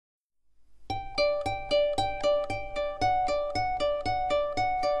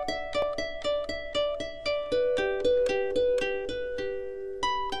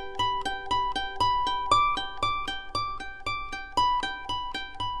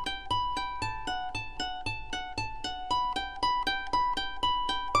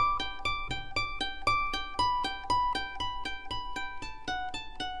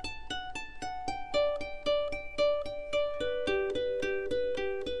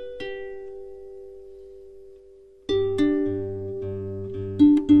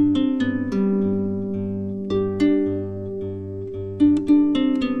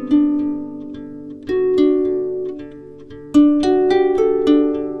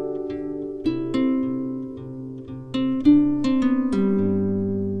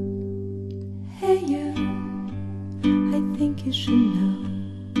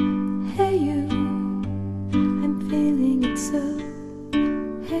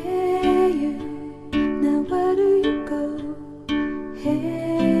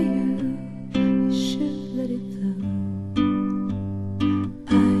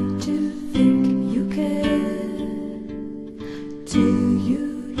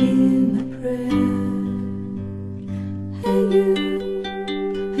hear my prayer. Hey you,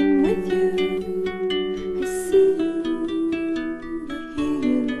 I'm with you. I see you, I hear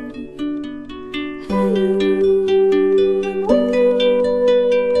you. Hey you, I'm with you.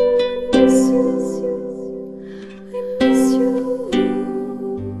 I miss you, I miss you.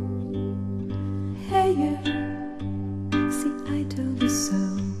 Hey you, see I told you so.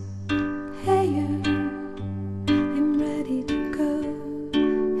 Hey you, I'm ready to go.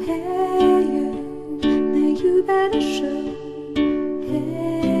 Hey you, now you better show.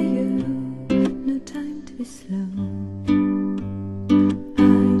 Hey you, no time to be slow.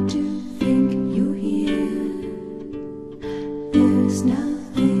 I do think you're here. There's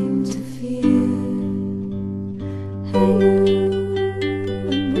nothing to fear. Hey you,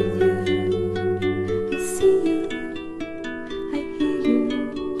 I'm with you. I see you, I hear you.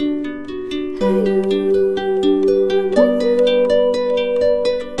 Hey you, I'm with you.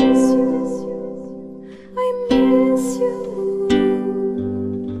 Miss you, I miss you.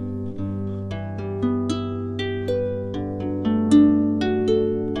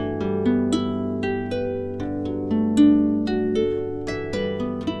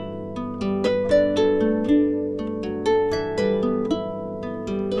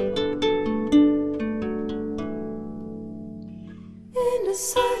 In the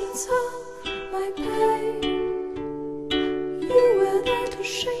silence of my pain, you were there to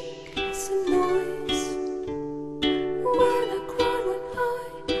shake some noise. When I cried, when I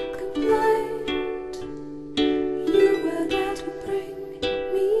complained, you were there to bring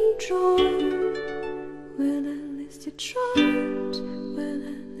me joy. Well, at least you tried, well,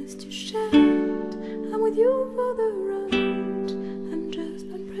 at least you shared. I'm with you for the road, I'm just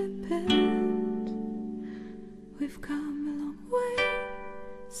unprepared. We've come a long way,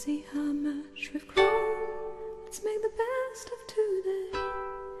 see how much we've grown. Let's make the best of today,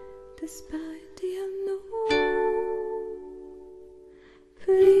 despite the unknown.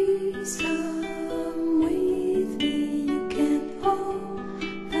 Please come with me, you can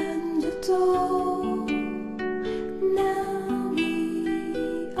open the door. Now we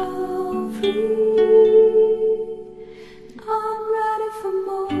are free, I'm ready for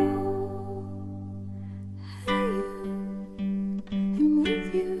more. Hey you, I'm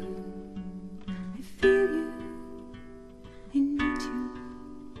with you. I feel you, I need you.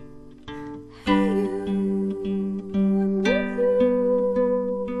 Hey you, I'm with you.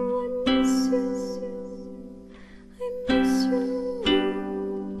 I miss you, I miss you.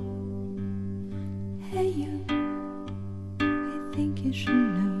 Hey you, I think you should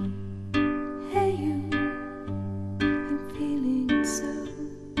know. Hey you, I'm feeling it so.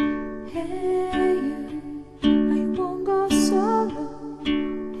 Hey you, I won't go solo.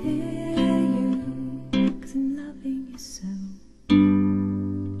 Hey you, 'cause I'm loving you so.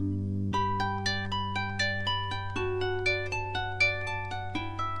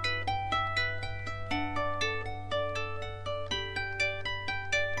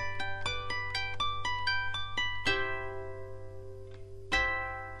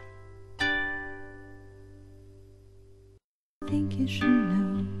 I think you should know.